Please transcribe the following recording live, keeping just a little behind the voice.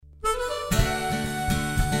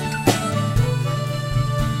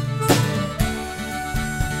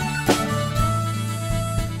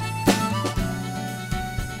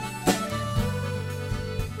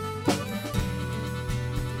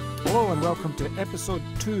and welcome to episode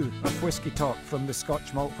 2 of Whisky Talk from the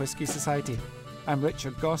Scotch Malt Whisky Society. I'm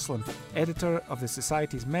Richard Gosselin, editor of the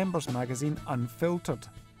Society's members magazine Unfiltered.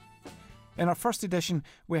 In our first edition,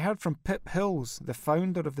 we heard from Pip Hills, the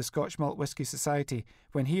founder of the Scotch Malt Whisky Society,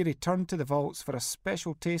 when he returned to the vaults for a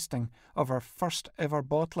special tasting of our first ever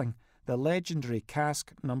bottling, the legendary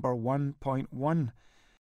cask number 1.1.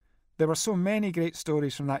 There were so many great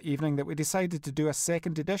stories from that evening that we decided to do a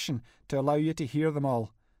second edition to allow you to hear them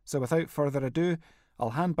all. So without further ado, I'll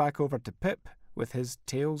hand back over to Pip with his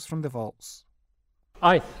Tales from the Vaults.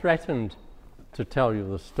 I threatened to tell you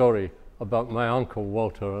the story about my Uncle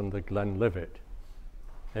Walter and the Glenlivet,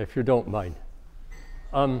 if you don't mind.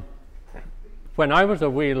 When I was a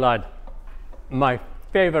wee lad, my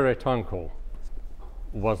favourite uncle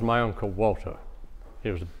was my Uncle Walter. He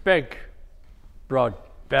was a big, broad,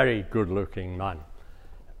 very good-looking man.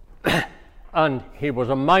 And he was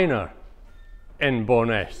a miner in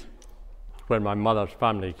Bo'ness, where my mother's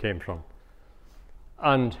family came from.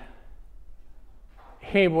 And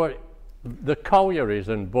the collieries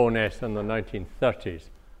in Bo'ness in the 1930s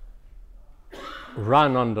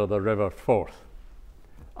ran under the River Forth,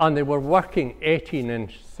 and they were working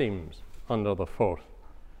 18-inch seams under the Forth,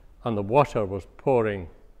 and the water was pouring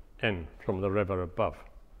in from the river above,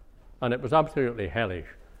 and it was absolutely hellish.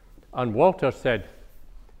 And Walter said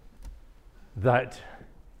that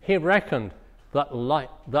he reckoned that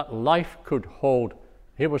life could hold.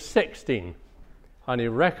 He was 16, and he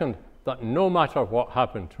reckoned that no matter what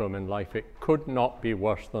happened to him in life, it could not be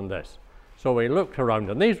worse than this. So he looked around,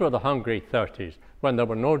 and these were the hungry 30s, when there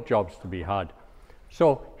were no jobs to be had.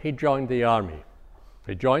 So he joined the army.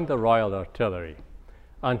 He joined the Royal Artillery.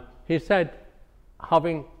 And he said,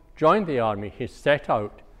 having joined the army, he set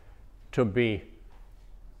out to be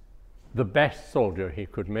the best soldier he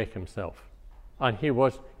could make himself. And he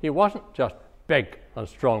wasn't just big and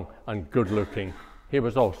strong and good-looking, he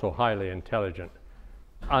was also highly intelligent.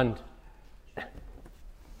 And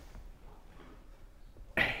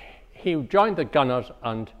he joined the gunners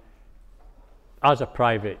and as a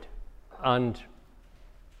private, and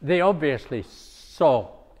they obviously saw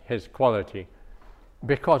his quality,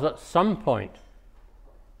 because at some point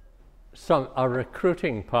a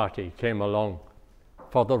recruiting party came along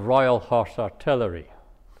for the Royal Horse Artillery.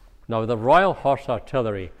 Now, the Royal Horse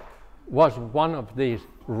Artillery was one of these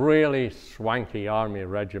really swanky army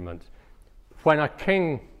regiments. When a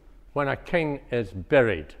king is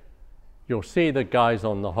buried, you'll see the guys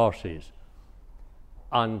on the horses,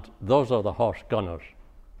 and those are the horse gunners.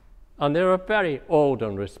 And they're a very old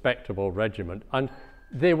and respectable regiment, and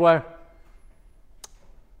their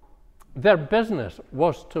business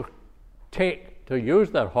was to use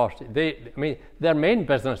their horses. Their main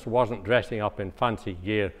business wasn't dressing up in fancy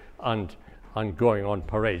gear and going on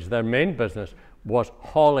parades. Their main business was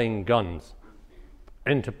hauling guns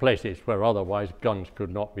into places where otherwise guns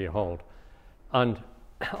could not be hauled. And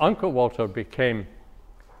Uncle Walter became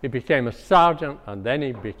a sergeant, and then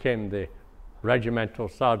he became the regimental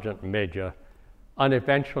sergeant major, and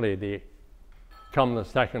eventually, come the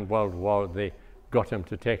Second World War, they got him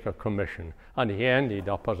to take a commission, and he ended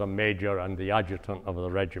up as a major and the adjutant of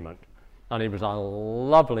the regiment. And he was a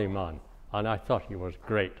lovely man, and I thought he was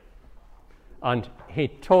great. And he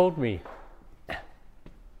told me,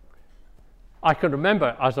 I can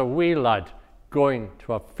remember as a wee lad going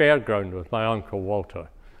to a fairground with my Uncle Walter,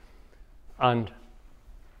 and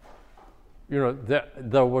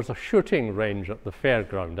there was a shooting range at the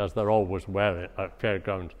fairground, as there always were at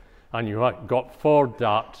fairgrounds, and you got 4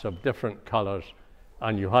 darts of different colours,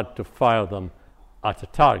 and you had to fire them at a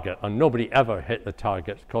target, and nobody ever hit the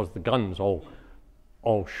targets because the guns all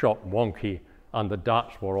shot wonky, and the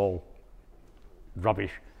darts were all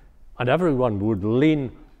rubbish, and everyone would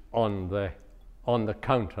lean on the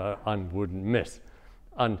counter and would miss.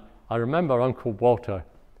 And I remember Uncle Walter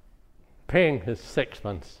paying his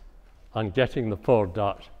 6pence and getting the 4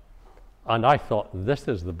 darts, and I thought, this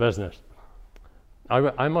is the business.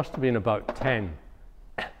 I must have been about 10,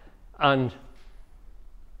 and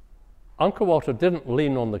Uncle Walter didn't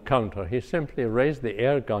lean on the counter. He simply raised the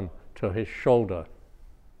air gun to his shoulder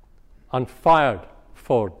and fired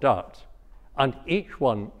 4 darts, and each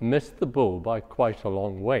one missed the bull by quite a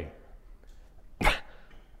long way.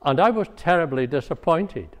 And I was terribly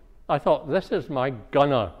disappointed. I thought, this is my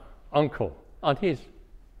gunner uncle, and he's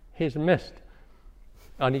missed.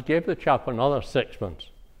 And he gave the chap another 6pence.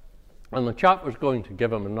 And the chap was going to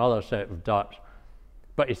give him another set of darts,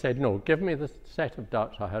 but he said, no, give me the set of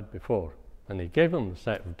darts I had before. And he gave him the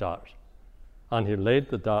set of darts, and he laid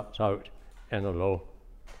the darts out in a row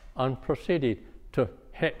and proceeded to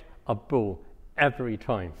hit a bull every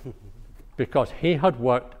time because he had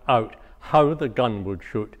worked out how the gun would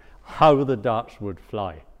shoot, how the darts would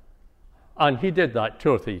fly. And he did that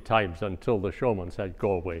 2 or 3 times until the showman said,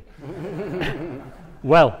 "Go away."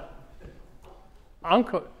 Well,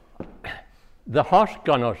 the horse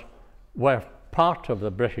gunners were part of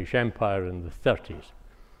the British Empire in the 30s,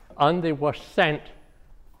 and they were sent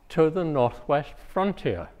to the northwest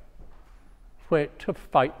frontier to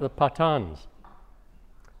fight the Pathans.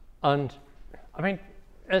 And, I mean,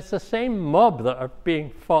 it's the same mob that are being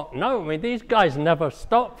fought now. I mean, these guys never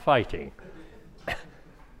stop fighting.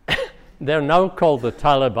 They're now called the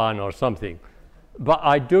Taliban or something. But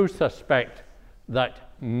I do suspect that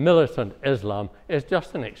militant Islam is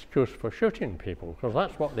just an excuse for shooting people, because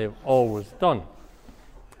that's what they've always done.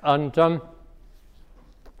 And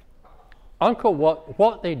Uncle,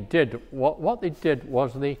 what they did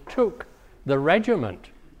was they took the regiment,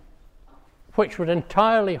 which was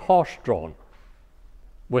entirely horse-drawn,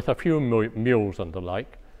 with a few mules and the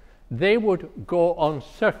like. They would go on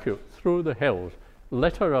circuit through the hills,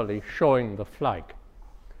 literally showing the flag.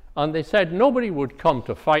 And they said nobody would come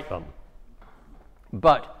to fight them.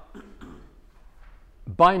 But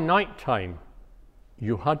by night time,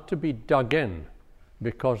 you had to be dug in,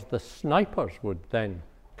 because the snipers would then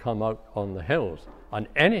come out on the hills, and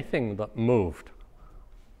anything that moved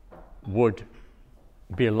would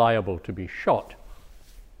be liable to be shot.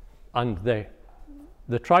 And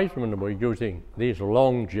the tribesmen were using these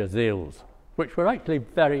long jazelles, which were actually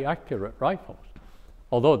very accurate rifles.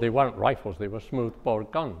 Although they weren't rifles, they were smooth-bore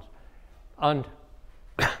guns. And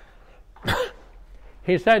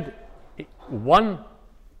he said one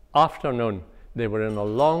afternoon they were in a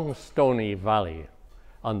long stony valley,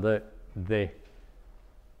 and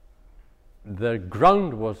the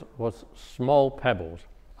ground was small pebbles,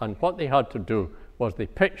 and what they had to do was they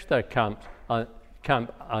pitched their camp,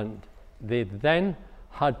 and they then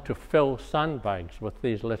had to fill sandbags with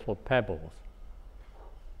these little pebbles,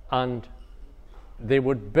 and they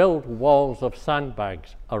would build walls of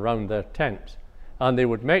sandbags around their tents, and they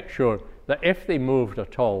would make sure that if they moved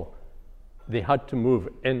at all, they had to move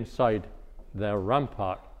inside their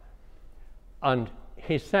rampart. And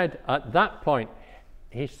he said at that point,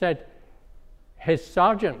 he said his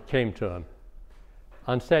sergeant came to him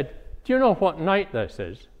and said, "Do you know what night this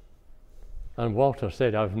is?" And Walter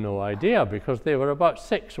said, "I've no idea," because they were about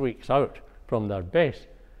 6 weeks out from their base.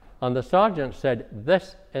 And the sergeant said,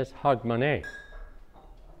 "This is Hogmanay."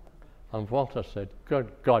 And Walter said,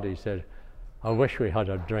 "Good God," he said, "I wish we had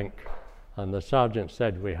a drink." And the sergeant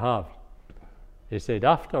said, "We have." He said,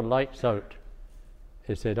 "After lights out,"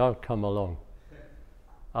 he said, "I'll come along."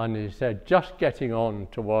 And he said, just getting on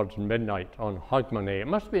towards midnight on Hogmanay, it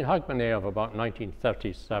must have been Hogmanay of about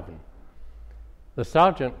 1937, the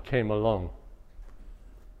sergeant came along,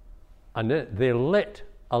 and they lit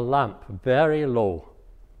a lamp very low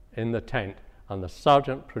in the tent, and the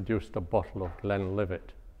sergeant produced a bottle of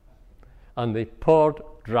Glenlivet. And they poured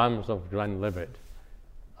drams of Glenlivet,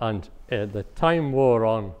 and the time wore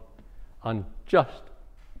on, and just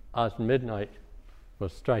as midnight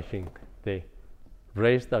was striking, they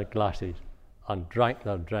raised their glasses and drank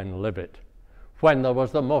their Glenlivet, when there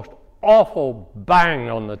was the most awful bang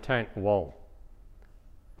on the tent wall.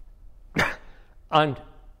 And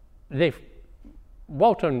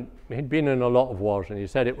Walter had been in a lot of wars, and he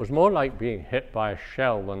said it was more like being hit by a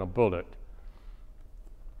shell than a bullet.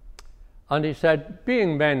 And he said,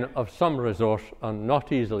 being men of some resource and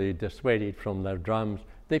not easily dissuaded from their drams,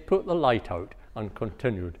 they put the light out and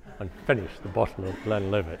continued and finished the bottle of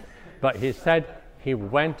Glenlivet. But he said he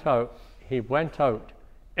went out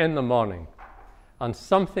in the morning, and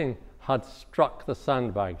something had struck the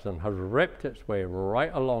sandbags and had ripped its way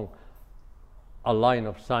right along a line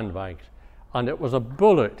of sandbags. And it was a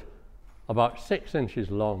bullet about 6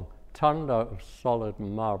 inches long, turned out of solid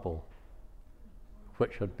marble,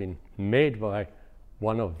 which had been made by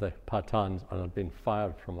one of the Pathans and had been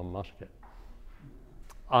fired from a musket.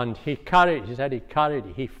 And he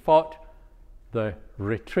fought the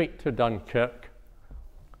retreat to Dunkirk,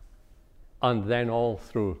 and then all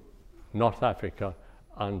through North Africa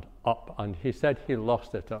and up. And he said he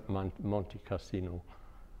lost it at Monte Cassino.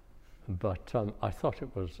 But I thought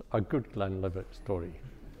it was a good Glenlivet story.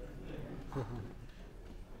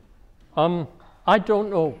 I don't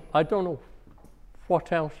know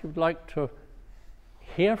what else you'd like to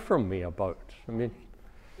hear from me about. I mean,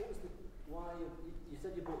 you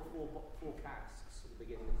said you bought four casks at the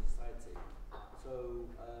beginning of the society. So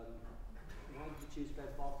why did you choose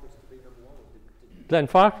Glenfarclas to be number one?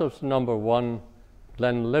 Glenfarclas number 1,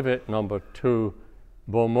 Glenlivet number 2,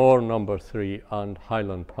 Bowmore number 3, and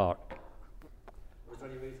Highland Park. Was there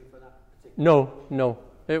any reason for that particular? No.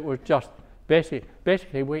 It was just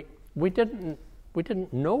basically we didn't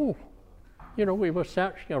know. You know, we were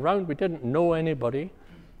searching around. We didn't know anybody.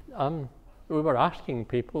 We were asking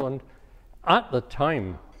people, and at the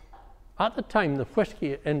time, the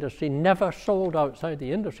whiskey industry never sold outside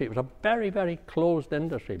the industry. It was a very, very closed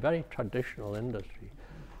industry, very traditional industry.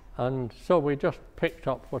 And so we just picked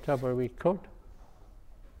up whatever we could.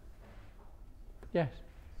 Yes?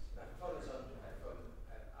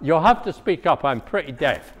 You'll have to speak up. I'm pretty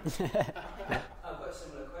deaf. I've got a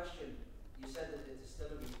similar question. You said that the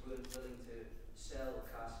distilleries weren't willing to sell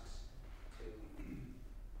casks to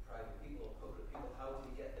private people or public people. How did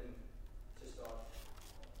you get them to start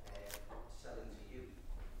selling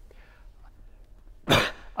to you?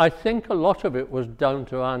 I think a lot of it was down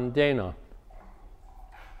to Anne Dana,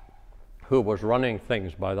 who was running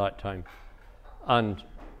things by that time. And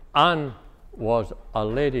Anne was a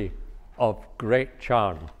lady of great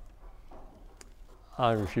charm.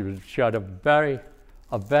 And she had a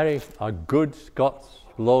good Scots,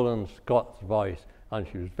 Lowland Scots voice, and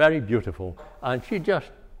she was very beautiful, and she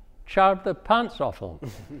just charmed the pants off them.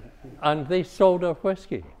 And they sold her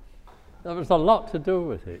whiskey. There was a lot to do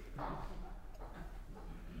with it.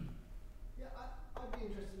 Yeah, I'd be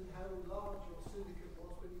interested in how large your syndicate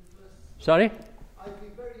was when you first... Sorry? I'd be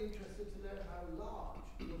very interested to know how large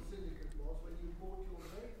your syndicate was when you bought your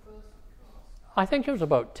very first cask. I think it was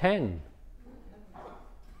about 10.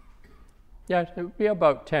 Yes, it would be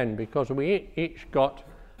about 10, because we each got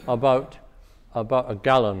about a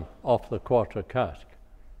gallon off the quarter cask.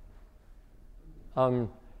 I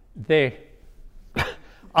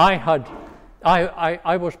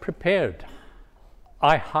was prepared.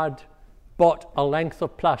 I had bought a length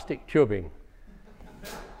of plastic tubing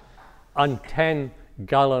and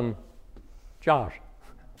 10-gallon jars.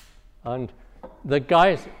 And the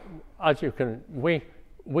guys, as you can, we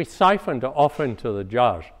siphoned it off into the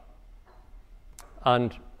jars.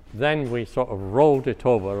 And then we sort of rolled it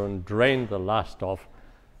over and drained the last off.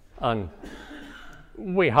 And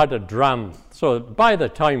we had a dram. So by the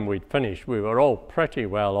time we'd finished, we were all pretty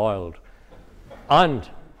well oiled. And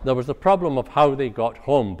there was the problem of how they got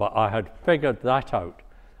home, but I had figured that out.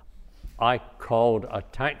 I called a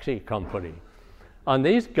taxi company. And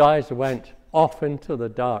these guys went off into the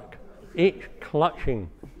dark, each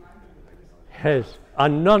clutching his.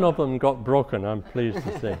 And none of them got broken, I'm pleased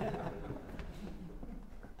to say.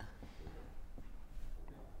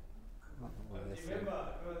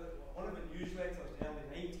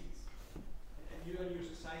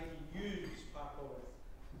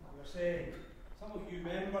 Some of you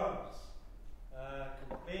members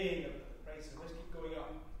complain about the price of whiskey going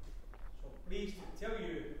up. So pleased to tell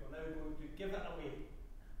you we're now going to give it away.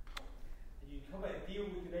 And you come at a deal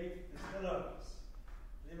with United Distillers.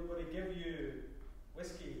 They were going to give you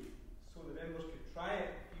whiskey so the members could try it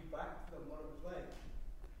and feed back to them what it was like.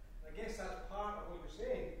 And I guess that's part of what you're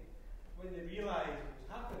saying. When they realised it was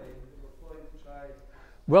happening, they were going to try.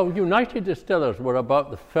 Well, United Distillers were about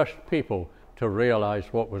the first people to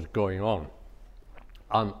realise what was going on.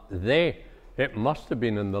 It must have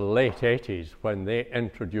been in the late 80s when they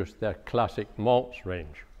introduced their classic malts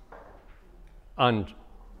range. And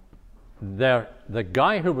the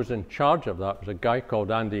guy who was in charge of that was a guy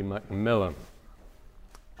called Andy McMillan.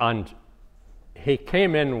 And he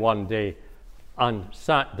came in one day and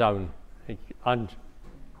sat down, and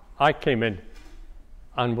I came in,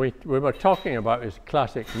 and we were talking about his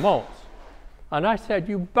classic malts. And I said,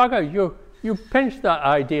 "You bugger, you pinched that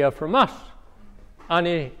idea from us."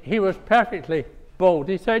 And he was perfectly bold.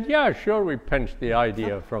 He said, "Yeah, sure, we pinched the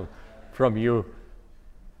idea from you,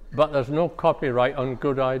 but there's no copyright on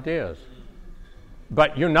good ideas."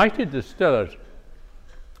 But United Distillers,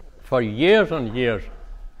 for years and years,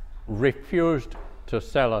 refused to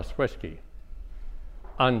sell us whiskey.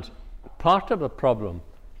 And part of the problem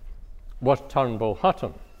was Turnbull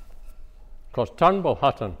Hutton, because Turnbull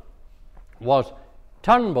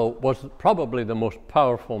was probably the most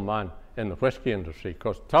powerful man in the whiskey industry,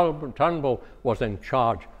 because Turnbull was in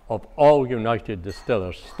charge of all United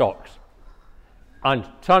Distillers stocks. And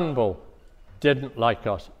Turnbull didn't like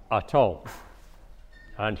us at all.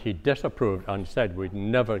 And he disapproved and said we'd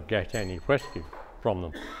never get any whiskey from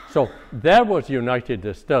them. So there was United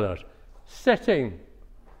Distillers sitting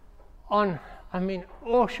on,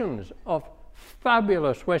 oceans of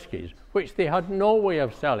fabulous whiskies, which they had no way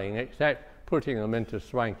of selling except putting them into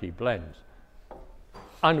swanky blends.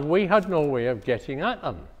 And we had no way of getting at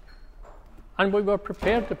them. And we were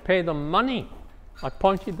prepared to pay them money. I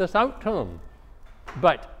pointed this out to them.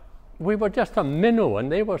 But we were just a minnow,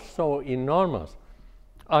 and they were so enormous.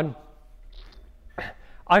 And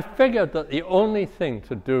I figured that the only thing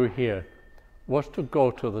to do here was to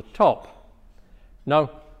go to the top.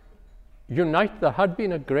 Now, there had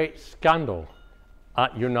been a great scandal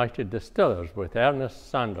at United Distillers with Ernest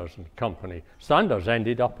Sanders and company. Sanders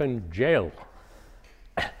ended up in jail.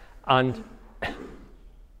 And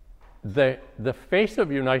the face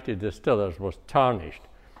of United Distillers was tarnished.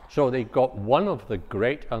 So they got one of the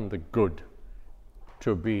great and the good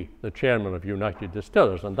to be the chairman of United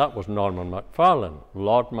Distillers, and that was Norman Macfarlane,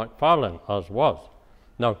 Lord Macfarlane, as was.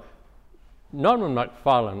 Now, Norman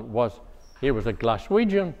Macfarlane was a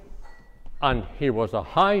Glaswegian, and he was a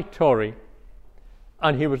high Tory,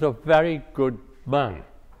 and he was a very good man.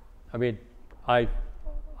 I mean, I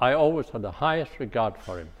always had the highest regard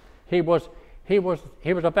for him. He was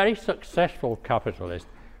a very successful capitalist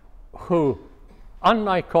who,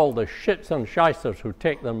 unlike all the shits and shysters who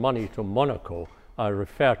take their money to Monaco, I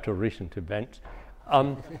refer to recent events,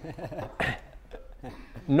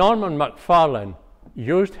 Norman Macfarlane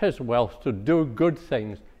used his wealth to do good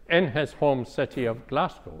things in his home city of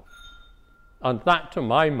Glasgow. And that, to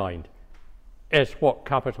my mind, is what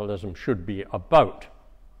capitalism should be about.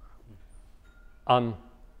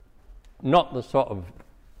 Not the sort of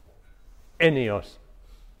Ineos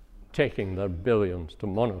taking their billions to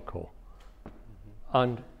Monaco.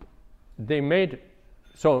 And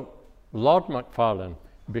so Lord Macfarlane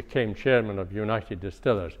became chairman of United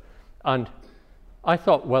Distillers. And I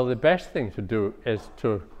thought, well, the best thing to do is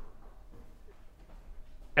to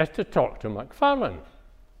talk to Macfarlane,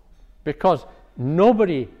 because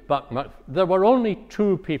nobody but there were only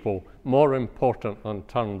two people more important than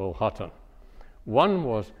Turnbull Hutton. One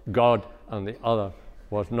was God and the other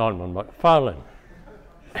was Norman Macfarlane.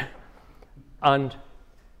 And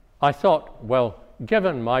I thought, well,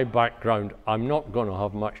 given my background, I'm not going to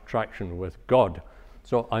have much traction with God,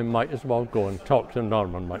 so I might as well go and talk to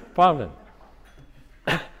Norman Macfarlane.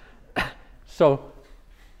 So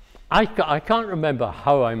I can't remember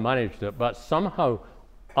how I managed it, but somehow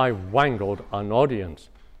I wangled an audience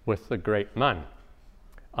with the great man.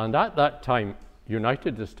 And at that time,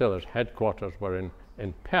 United Distillers headquarters were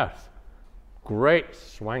in Perth. Great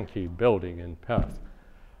swanky building in Perth.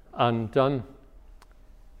 And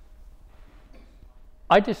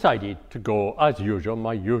I decided to go, as usual.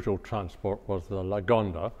 My usual transport was the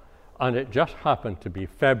Lagonda, and it just happened to be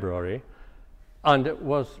February, and it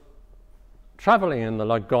was travelling in the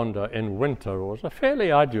Lagonda in winter was a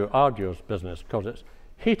fairly arduous business, because its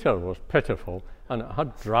heater was pitiful, and it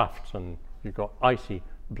had drafts, and you got icy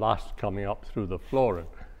blasts coming up through the floor.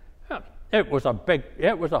 And it was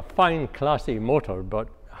a fine, classy motor, but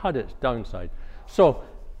had its downside. So,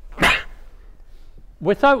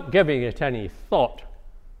 without giving it any thought,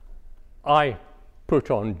 I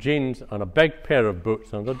put on jeans and a big pair of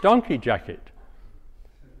boots and a donkey jacket.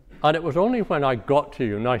 And it was only when I got to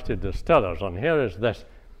United Distillers, and here is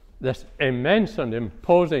this immense and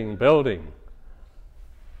imposing building,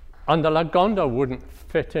 and the Lagonda wouldn't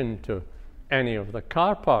fit into any of the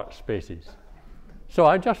car park spaces. So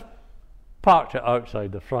I just parked it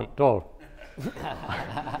outside the front door.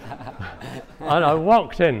 And I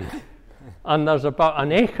walked in, and there's about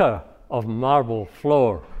an acre of marble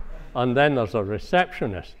floor, and then there's a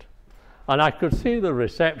receptionist. And I could see the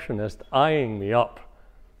receptionist eyeing me up,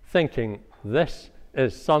 thinking, this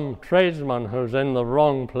is some tradesman who's in the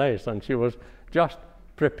wrong place, and she was just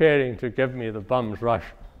preparing to give me the bum's rush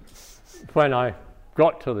when I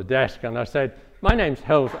got to the desk, and I said, my name's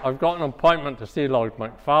Hills, I've got an appointment to see Lord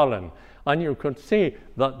Macfarlane. And you could see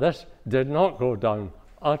that this did not go down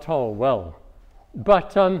at all well.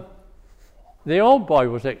 But the old boy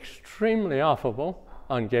was extremely affable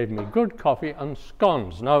and gave me good coffee and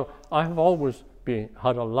scones. Now, I have always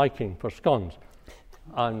had a liking for scones,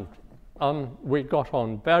 and we got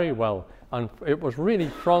on very well. And it was really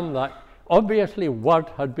from that, obviously word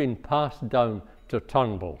had been passed down to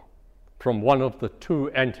Turnbull from one of the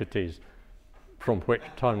two entities from which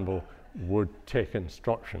Turnbull would take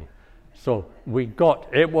instruction. So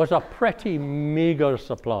it was a pretty meagre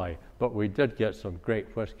supply, but we did get some great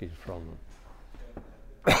whiskies from them.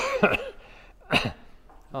 Did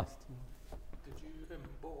you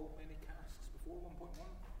bottle any casks before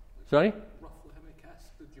 1.1? Sorry? Roughly how many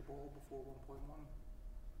casks did you bottle before 1.1?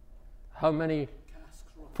 How many Casks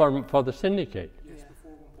roughly? for the syndicate? Yes,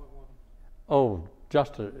 before 1.1. Oh,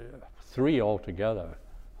 just 3 altogether.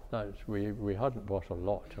 We hadn't bought a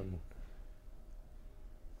lot, and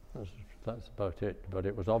that's about it. But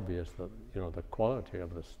it was obvious that the quality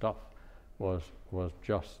of the stuff was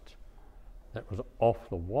just, it was off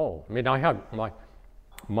the wall. I mean, I had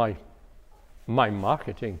my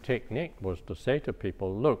marketing technique was to say to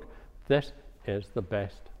people, look, this is the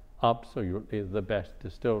best, absolutely the best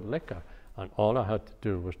distilled liquor, and all I had to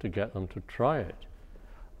do was to get them to try it.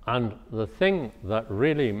 And the thing that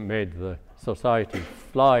really made the society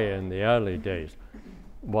fly in the early days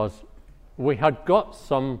was we had got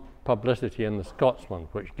some publicity in the Scotsman,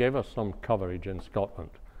 which gave us some coverage in Scotland.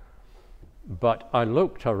 But I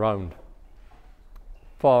looked around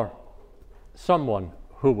for someone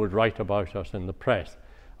who would write about us in the press,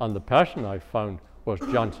 and the person I found was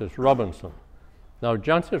Jancis Robinson. Now,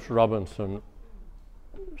 Jancis Robinson,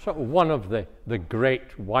 sort of one of the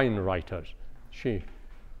great wine writers. She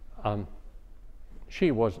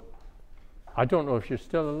was, I don't know if she's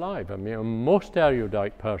still alive, I mean, a most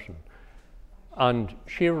erudite person. And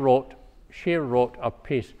she wrote a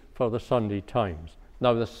piece for the Sunday Times.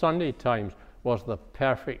 Now, the Sunday Times was the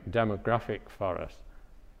perfect demographic for us.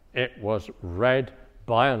 It was read,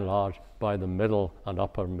 by and large, by the middle and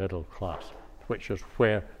upper middle class, which is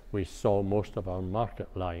where we saw most of our market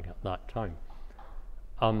lying at that time.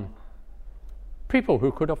 People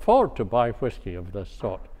who could afford to buy whiskey of this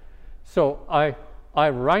sort. So I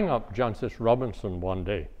rang up Jancis Robinson one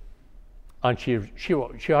day, and she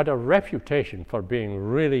had a reputation for being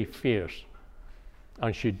really fierce,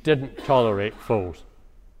 and she didn't tolerate fools.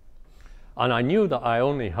 And I knew that I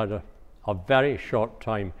only had a very short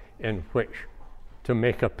time in which to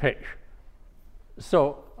make a pitch.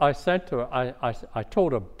 So I said to her, I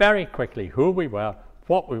told her very quickly who we were,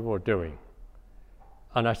 what we were doing.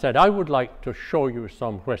 And I said, I would like to show you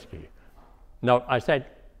some whiskey. Now, I said,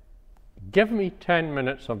 give me 10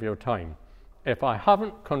 minutes of your time. If I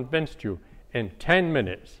haven't convinced you in 10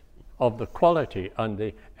 minutes of the quality and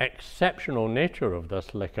the exceptional nature of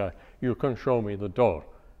this liquor, you can show me the door.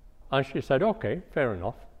 And she said, okay, fair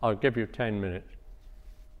enough, I'll give you 10 minutes.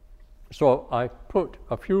 So I put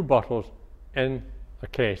a few bottles in a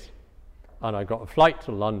case, and I got a flight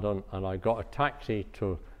to London, and I got a taxi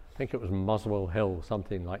to, I think it was Muswell Hill,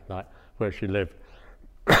 something like that, where she lived.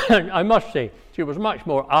 I must say, she was much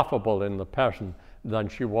more affable in the person than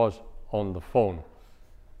she was on the phone.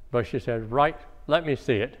 But she said, right, let me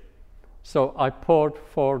see it. So I poured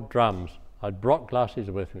 4 drams. I'd brought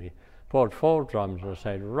glasses with me, poured 4 drams, and I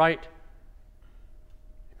said, right,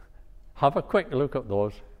 have a quick look at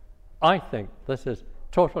those. I think this is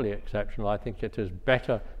totally exceptional. I think it is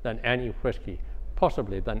better than any whiskey,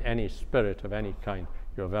 possibly than any spirit of any kind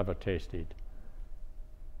you have ever tasted.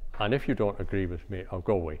 And if you don't agree with me, I'll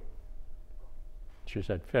go away. She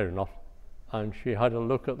said, fair enough. And she had a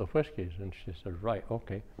look at the whiskies, and she said, right,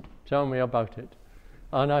 okay, tell me about it.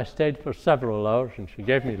 And I stayed for several hours, and she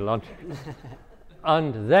gave me lunch.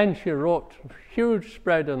 And then she wrote a huge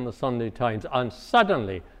spread in the Sunday Times, and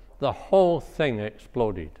suddenly the whole thing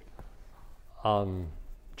exploded.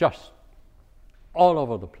 Just all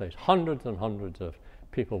over the place, hundreds and hundreds of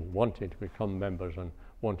people wanting to become members and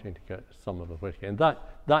wanting to get some of the whiskey, and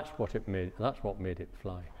that's what made it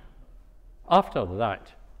fly. After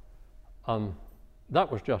that,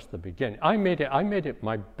 that was just the beginning. I made it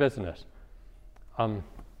my business.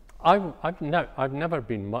 I've never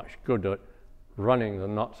been much good at running the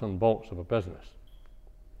nuts and bolts of a business.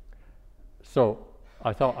 So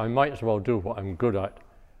I thought I might as well do what I'm good at,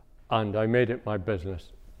 and I made it my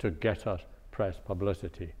business to get us press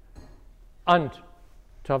publicity and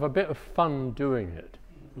to have a bit of fun doing it.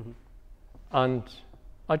 Mm-hmm. And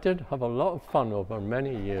I did have a lot of fun over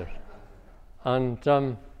many years, and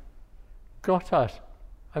got us,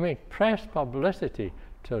 press publicity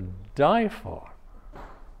to die for.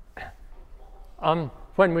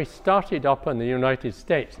 When we started up in the United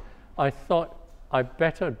States, I thought I'd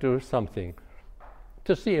better do something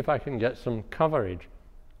to see if I can get some coverage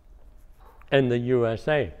in the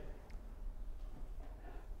USA.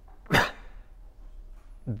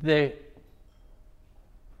 The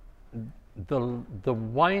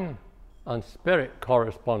wine and spirit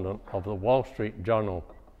correspondent of the Wall Street Journal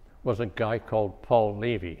was a guy called Paul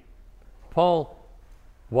Levy. Paul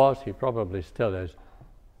was, he probably still is,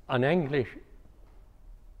 an English,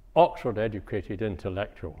 Oxford-educated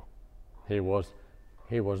intellectual. He was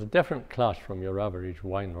a different class from your average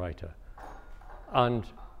wine writer. And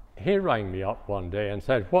he rang me up one day and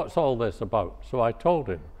said, what's all this about? So I told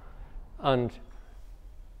him. And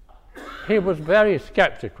he was very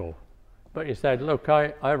skeptical. But he said, look,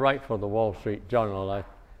 I write for the Wall Street Journal. I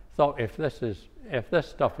thought if this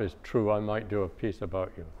stuff is true, I might do a piece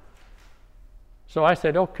about you. So I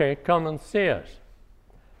said, okay, come and see us.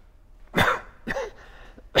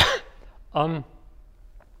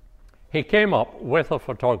 He came up with a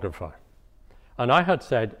photographer. And I had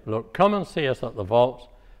said, look, come and see us at the vaults,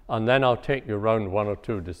 and then I'll take you round 1 or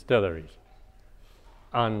 2 distilleries.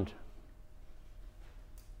 And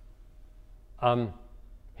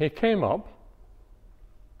he came up,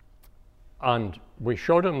 and we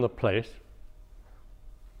showed him the place,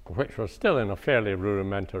 which was still in a fairly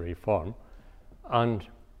rudimentary form. And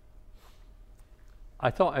I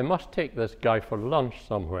thought I must take this guy for lunch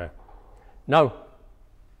somewhere. Now,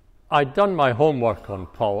 I'd done my homework on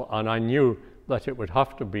Paul, and I knew that it would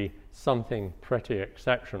have to be something pretty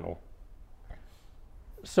exceptional.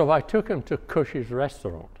 So I took him to Cushy's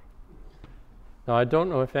restaurant. Now, I don't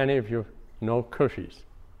know if any of you know Cushy's.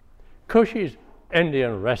 Cushy's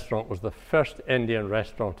Indian restaurant was the first Indian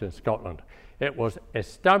restaurant in Scotland. It was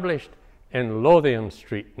established in Lothian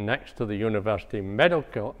Street next to the University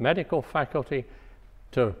Medical Faculty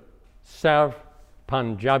to serve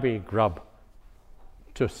Punjabi grub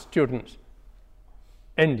to students,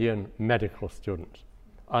 Indian medical students.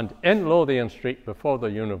 And in Lothian Street, before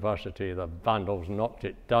the university, the vandals knocked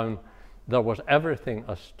it down. There was everything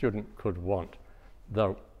a student could want.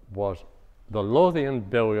 There was the Lothian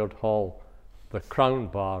Billiard Hall, the Crown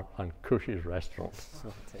Bar, and Cushy's restaurant.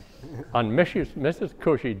 And Mrs.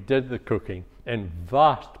 Cushy did the cooking in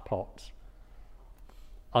vast pots.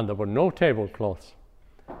 And there were no tablecloths.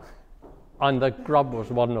 And the grub was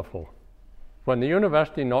wonderful. When the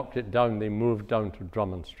university knocked it down, they moved down to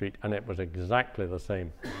Drummond Street, and it was exactly the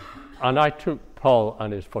same. And I took Paul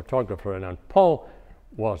and his photographer in, and Paul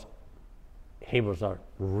was a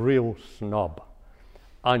real snob.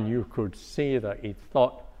 And you could see that he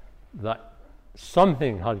thought that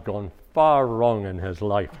something had gone far wrong in his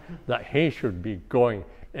life, that he should be going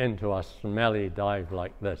into a smelly dive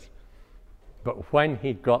like this. But when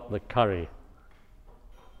he got the curry,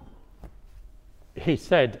 he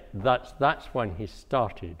said that's when he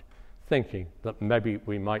started thinking that maybe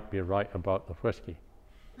we might be right about the whiskey.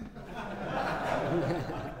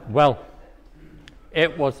 Well,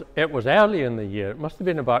 it was early in the year. It must have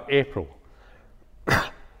been about April.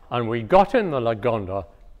 And we got in the Lagonda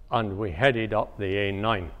and we headed up the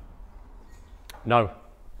A9. Now,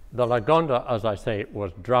 the Lagonda, as I say,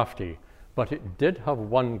 was draughty, but it did have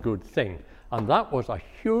one good thing, and that was a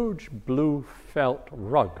huge blue felt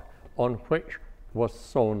rug on which was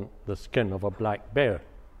sewn the skin of a black bear,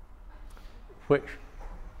 which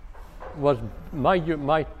was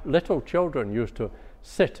my little children used to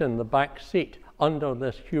sit in the back seat under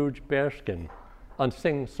this huge bear skin and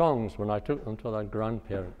sing songs when I took them to their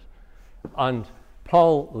grandparents. And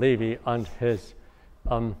Paul Levy and his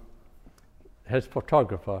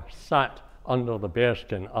photographer sat under the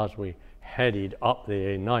bearskin as we headed up the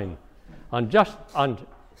A9. And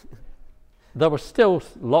there was still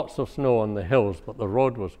lots of snow on the hills, but the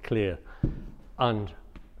road was clear. And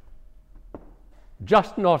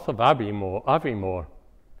just north of Aviemore,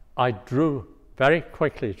 I drew very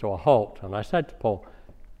quickly to a halt, and I said to Paul,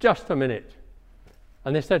 "Just a minute."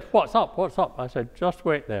 And they said, "What's up, what's up?" I said, "Just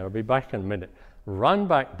wait there, I'll be back in a minute." Ran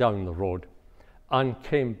back down the road and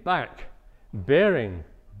came back bearing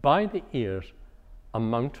by the ears a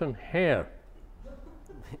mountain hare,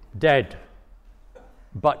 dead,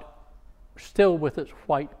 but still with its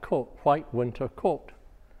white winter coat.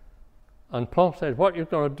 And Paul said, "What are you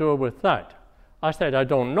going to do with that?" I said, "I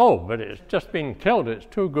don't know, but it's just been killed. It's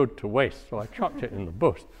too good to waste." So I chucked it in the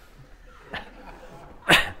bush.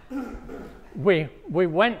 We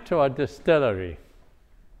went to a distillery.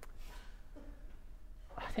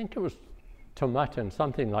 I think it was Tomatin,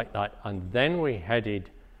 something like that, and then we headed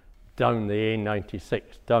down the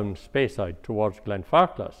A96, down Speyside towards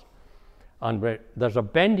Glenfarclas. And there's a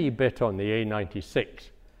bendy bit on the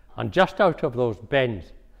A96, and just out of those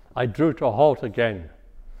bends, I drew to a halt again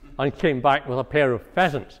and came back with a pair of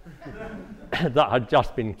pheasants that had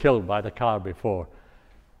just been killed by the car before.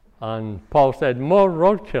 And Paul said, "More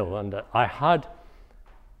roadkill," and I had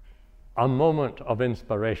a moment of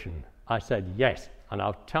inspiration. I said, "Yes, and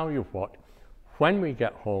I'll tell you what, when we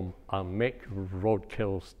get home, I'll make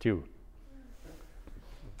roadkill stew."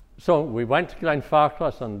 So we went to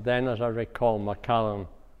Glenfarclas and then, as I recall, Macallan,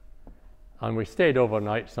 and we stayed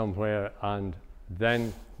overnight somewhere, and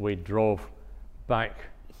then we drove back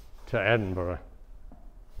to Edinburgh.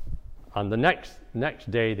 And the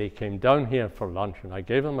next day they came down here for lunch, and I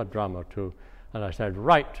gave them a dram or two, and I said,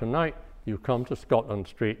 "Right, tonight you come to Scotland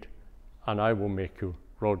Street and I will make you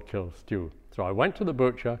roadkill stew." So I went to the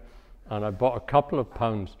butcher and I bought a couple of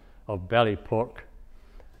pounds of belly pork,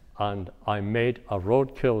 and I made a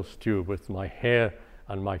roadkill stew with my hare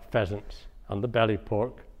and my pheasants and the belly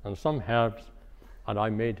pork and some herbs, and I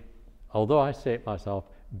made, although I say it myself,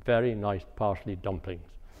 very nice parsley dumplings.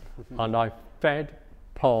 And I fed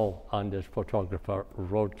Paul and his photographer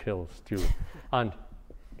roadkill stew. And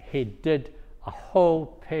he did a whole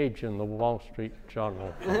page in the Wall Street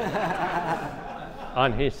Journal.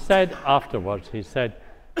 And he said afterwards, he said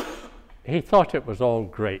he thought it was all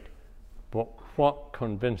great, but what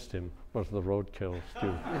convinced him was the roadkill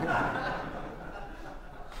stew.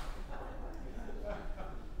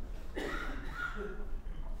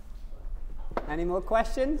 Any more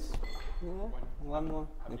questions? Yeah? One more?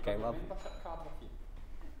 Okay, well.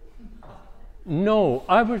 No,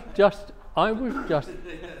 I was just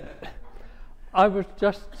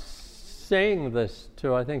saying this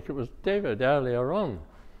to, I think it was David earlier on.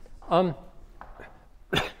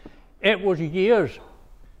 It was years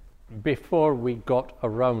before we got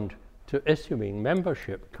around to issuing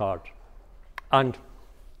membership cards. And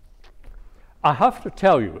I have to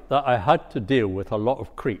tell you that I had to deal with a lot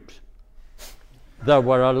of creeps. There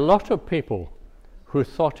were a lot of people who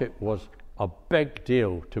thought it was a big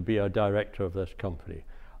deal to be a director of this company.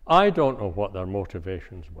 I don't know what their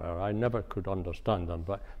motivations were. I never could understand them,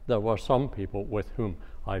 but there were some people with whom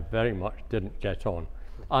I very much didn't get on.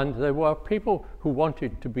 And there were people who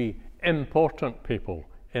wanted to be important people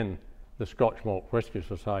in the Scotch Malt Whisky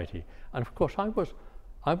Society. And of course, I was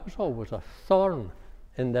always a thorn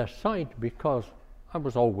in their side because I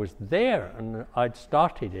was always there and I'd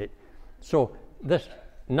started it. So this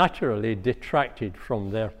naturally detracted from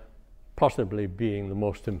their possibly being the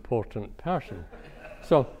most important person.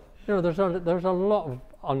 So, there's a lot of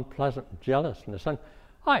unpleasant jealousness. And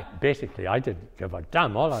I didn't give a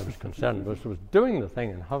damn. All I was concerned was doing the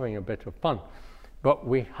thing and having a bit of fun. But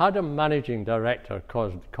we had a managing director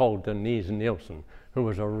called Denise Nielsen, who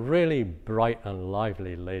was a really bright and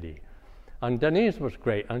lively lady. And Denise was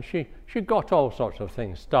great, and she got all sorts of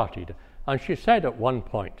things started. And she said at one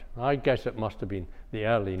point, I guess it must have been the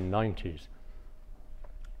early 90s,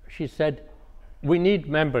 she said, we need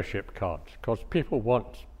membership cards because people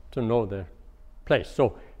want to know their place.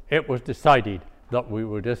 So it was decided that we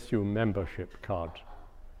would issue membership cards.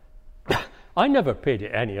 I never paid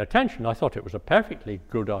it any attention. I thought it was a perfectly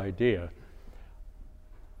good idea.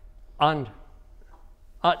 And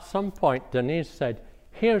at some point, Denise said,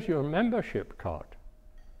 here's your membership card.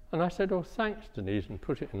 And I said, oh, thanks, Denise, and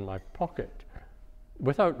put it in my pocket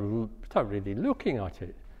without really looking at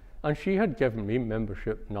it. And she had given me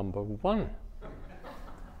membership number 1.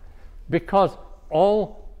 Because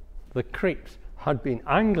all the creeps had been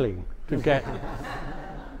angling to get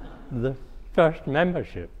the first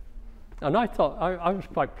membership. And I thought, I was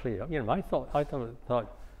quite pleased. I thought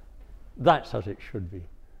that's as it should be.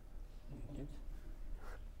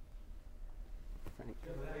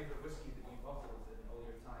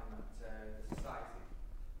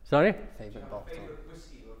 Sorry? Favourite bottle. Favourite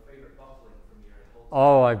whiskey or favourite bottling from your whole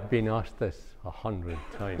time? Oh, I've been asked this 100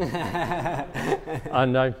 times.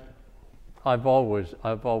 And I've always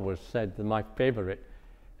said that my favourite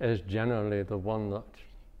is generally the one that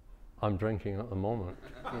I'm drinking at the moment.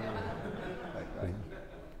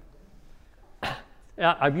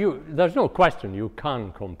 There's no question you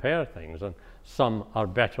can compare things, and some are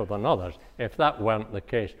better than others. If that weren't the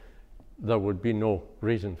case, there would be no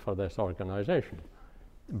reason for this organisation.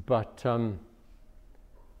 But no,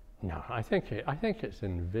 I think it's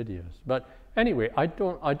invidious. But anyway, I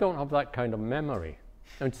don't have that kind of memory.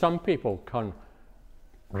 And some people can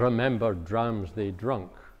remember drams they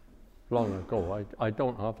drunk long ago. I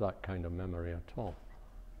don't have that kind of memory at all.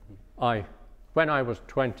 When I was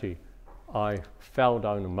 20, I fell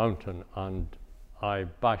down a mountain and I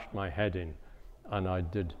bashed my head in, and I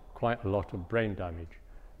did quite a lot of brain damage,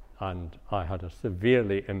 and I had a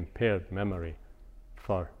severely impaired memory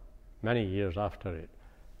for many years after it,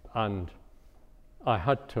 and I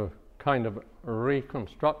had to kind of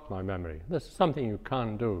reconstruct my memory. This is something you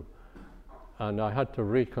can do, and I had to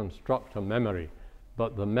reconstruct a memory,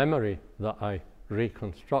 but the memory that I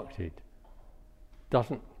reconstructed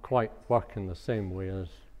doesn't quite work in the same way as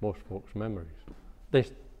most folks' memories.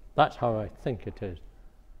 That's how I think it is.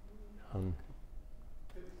 Do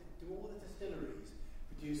all the distilleries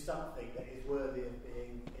produce something that is worthy of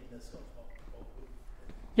being in the Scotch Malt?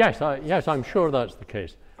 Yes, I'm sure that's the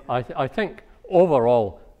case. I think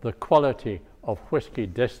overall the quality of whisky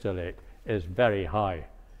distillate is very high.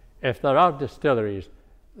 If there are distilleries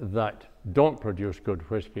that don't produce good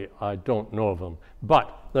whisky, I don't know of them.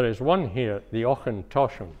 But there is one here, the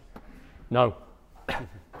Auchentoshan. Now,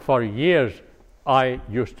 for years I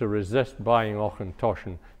used to resist buying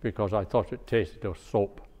Auchentoshan because I thought it tasted of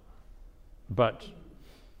soap. But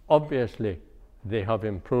obviously they have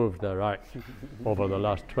improved their act over the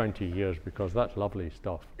last 20 years because that's lovely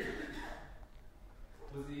stuff.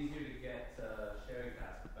 Was it easier to get sherry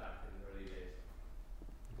casks back in the early days?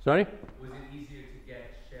 Sorry? Was it easier to get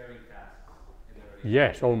sherry casks in the early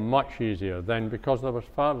days? Yes, much easier then because there was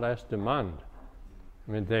far less demand.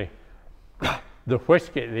 I mean, the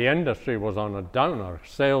whisky, the industry was on a downer.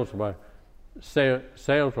 Sales were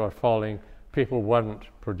falling, people weren't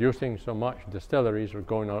producing so much, distilleries were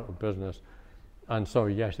going out of business, and so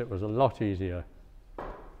yes, it was a lot easier.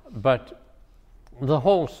 But the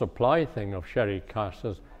whole supply thing of sherry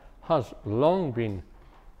casks has long been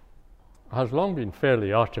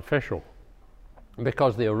fairly artificial,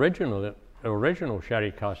 because the original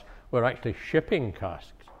sherry casks were actually shipping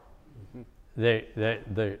casks.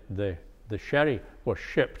 The sherry was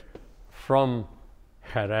shipped from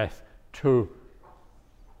Jerez to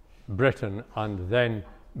Britain and then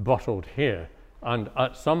bottled here. And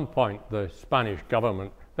at some point, the Spanish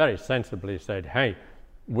government very sensibly said, hey,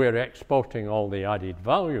 we're exporting all the added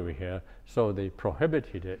value here, so they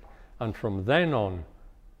prohibited it. And from then on,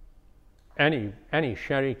 any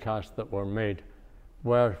sherry casks that were made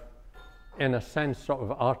were, in a sense, sort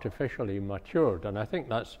of artificially matured. And I think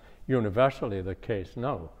that's universally the case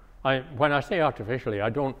now. When I say artificially, I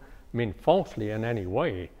don't mean falsely in any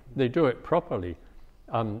way. They do it properly.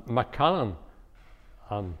 Macallan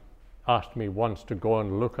asked me once to go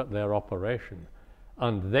and look at their operation,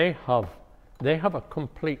 and they have a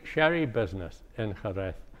complete sherry business in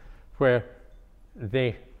Jerez, where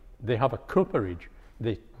they have a cooperage.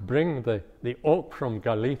 They bring the oak from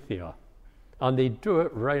Galicia, and they do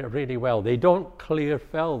it really well. They don't clear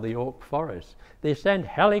fell the oak forest. They send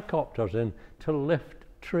helicopters in to lift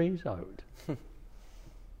trees out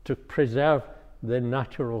to preserve the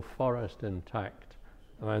natural forest intact.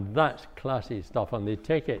 I mean, that's classy stuff, and they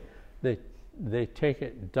take it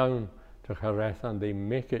down to Jerez and they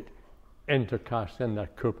make it into casks in their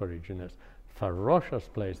cooperage, and it's a ferocious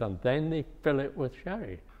place, and then they fill it with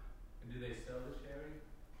sherry. And do they sell the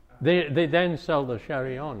sherry? They then sell the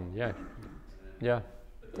sherry on, yeah. Yeah.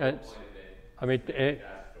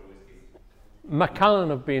 Macallan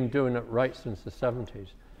have been doing it right since the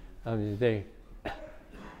 70s. I mean,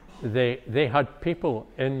 they had people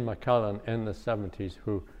in Macallan in the 70s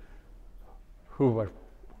who were,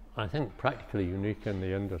 I think, practically unique in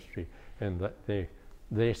the industry, in that they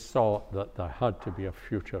saw that there had to be a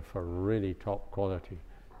future for really top quality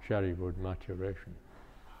sherry wood maturation.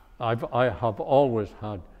 I have always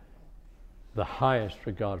had the highest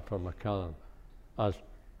regard for Macallan. As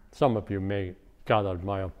some of you may gather,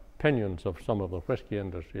 my opinions of some of the whisky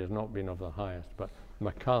industry has not been of the highest, but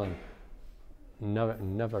Macallan,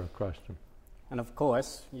 never a question. And of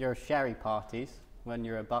course, your sherry parties, when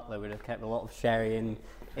you're a butler, would have kept a lot of sherry in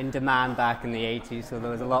demand back in the 80s, so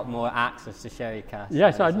there was a lot more access to sherry casks.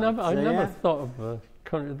 Yes, I'd never thought of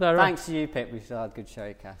thanks to you, Pip, we still had good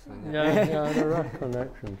sherry casks. Yeah, there are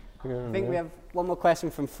connections. Yeah, I think we have one more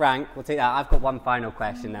question from Frank. We'll take that. I've got one final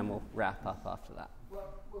question, then we'll wrap up after that. Well,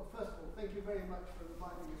 first of all, thank you very much for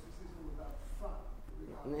reminding us this isn't about fun.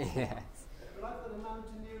 Yes. But I've got a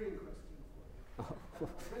mountaineering question for you. I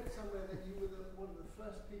read somewhere that you were one of the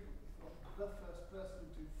first people, the first person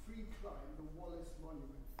to free climb the Wallace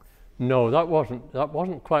Monument. No, that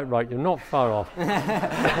wasn't quite right. You're not far off.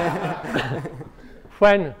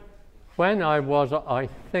 When I was, I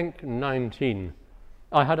think, 19,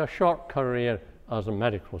 I had a short career as a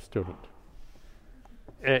medical student.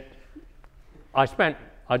 I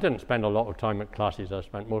didn't spend a lot of time at classes. I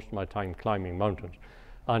spent most of my time climbing mountains,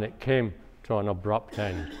 and it came to an abrupt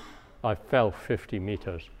end. I fell 50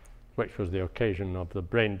 meters, which was the occasion of the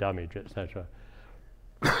brain damage, etc.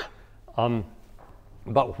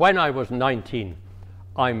 But when I was 19,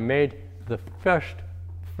 I made the first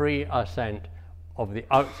free ascent of the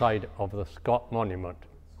outside of the Scott Monument.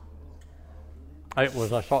 It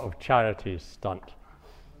was a sort of charity stunt,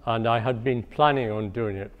 and I had been planning on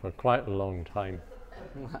doing it for quite a long time.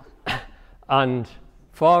 And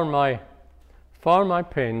for my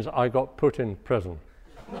pains, I got put in prison.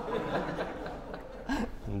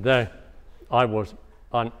 There, I was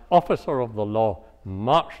an officer of the law,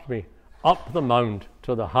 marched me up the mound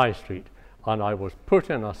to the high street, and I was put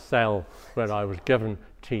in a cell where I was given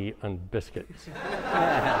tea and biscuits.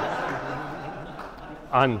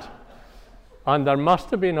 And there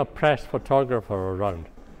must have been a press photographer around,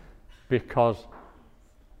 because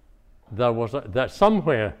there was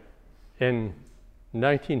somewhere in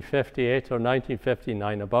 1958 or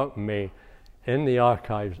 1959, about May, in the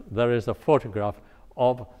archives, there is a photograph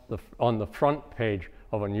of on the front page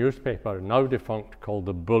of a newspaper now defunct called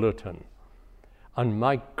the Bulletin. And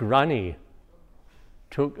my granny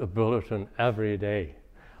took the Bulletin every day,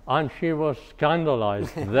 and she was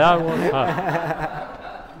scandalized.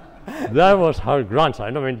 There was her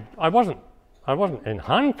grandson. I mean, I wasn't in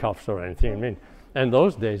handcuffs or anything. I mean, in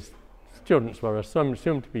those days, students were assumed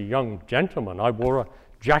to be young gentlemen. I wore a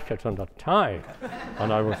jacket and a tie,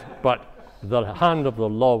 but the hand of the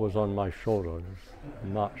law was on my shoulder. It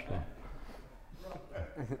was marched in.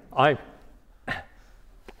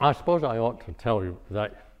 I suppose I ought to tell you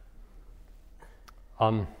that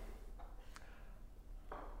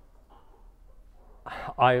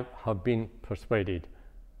I have been persuaded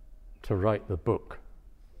to write the book.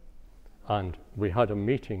 And we had a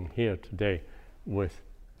meeting here today with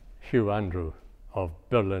Hugh Andrew of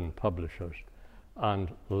Berlin Publishers.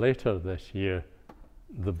 And later this year,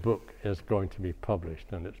 the book is going to be published,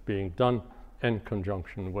 and it's being done in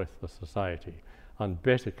conjunction with the Society. And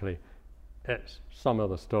basically, it's some of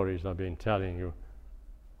the stories I've been telling you,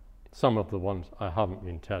 some of the ones I haven't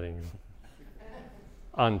been telling you.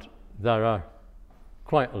 And there are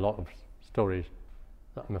quite a lot of stories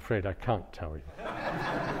that I'm afraid I can't tell you.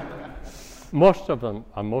 Most of them,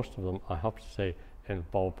 I have to say,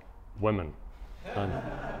 involve women. And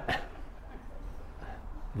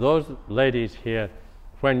those ladies here,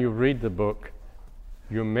 when you read the book,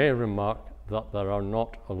 you may remark that there are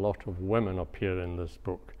not a lot of women appear in this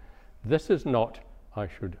book. This is not, I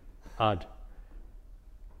should add,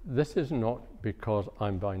 this is not because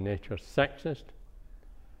I'm by nature sexist.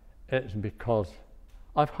 It's because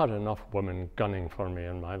I've had enough women gunning for me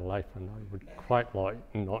in my life, and I would quite like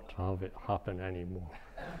not to have it happen anymore.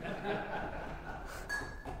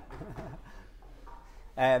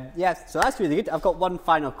 Yes, so that's really good. I've got one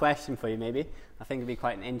final question for you, maybe. I think it'd be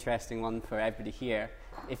quite an interesting one for everybody here.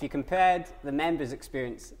 If you compared the members'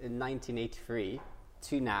 experience in 1983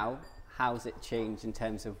 to now, how's it changed in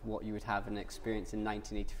terms of what you would have an experience in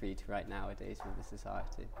 1983 to right nowadays with the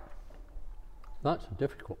Society? That's a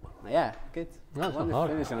difficult one. Yeah, good. That's a hard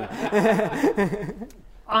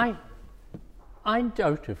one. I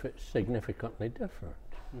doubt if it's significantly different.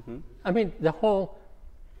 Mm-hmm. I mean, the whole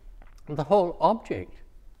object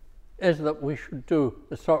is that we should do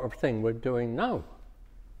the sort of thing we're doing now.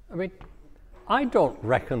 I mean, I don't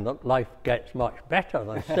reckon that life gets much better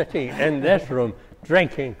than sitting in this room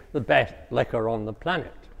drinking the best liquor on the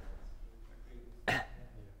planet.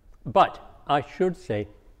 But I should say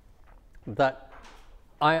that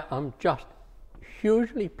I am just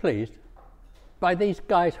hugely pleased by these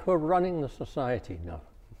guys who are running the Society now.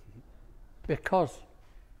 Because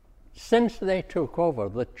since they took over,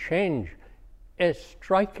 the change is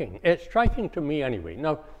striking. It's striking to me anyway.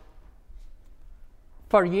 Now,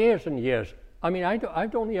 for years and years, I mean,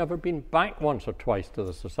 I'd only ever been back once or twice to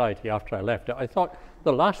the Society after I left it. I thought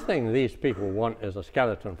the last thing these people want is a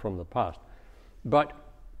skeleton from the past. But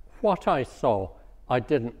what I saw, I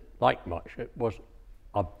didn't like much. It was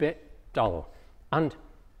a bit dull. And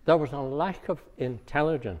there was a lack of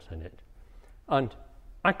intelligence in it. And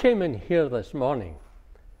I came in here this morning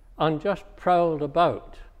and just prowled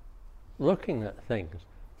about, looking at things.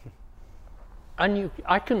 And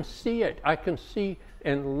I can see it. I can see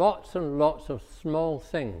in lots and lots of small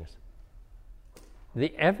things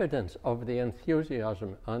the evidence of the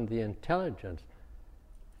enthusiasm and the intelligence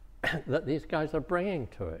that these guys are bringing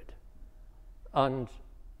to it. And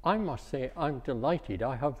I must say, I'm delighted.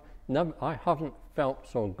 I haven't felt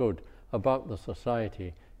so good about the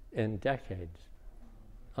Society in decades.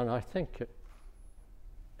 And I think it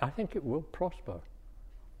will prosper.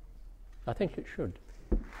 I think it should.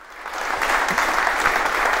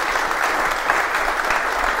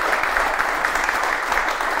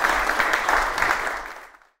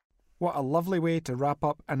 What a lovely way to wrap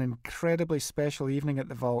up an incredibly special evening at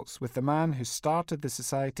the Vaults with the man who started the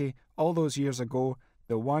Society all those years ago,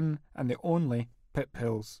 the one and the only Pip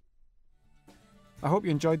Hills. I hope you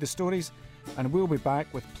enjoyed the stories, and we'll be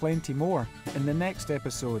back with plenty more in the next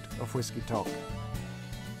episode of Whisky Talk.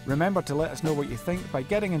 Remember to let us know what you think by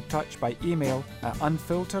getting in touch by email at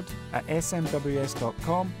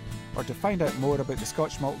unfiltered@smws.com, or to find out more about the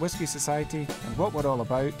Scotch Malt Whisky Society and what we're all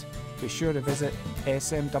about, be sure to visit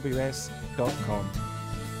smws.com.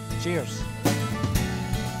 Cheers.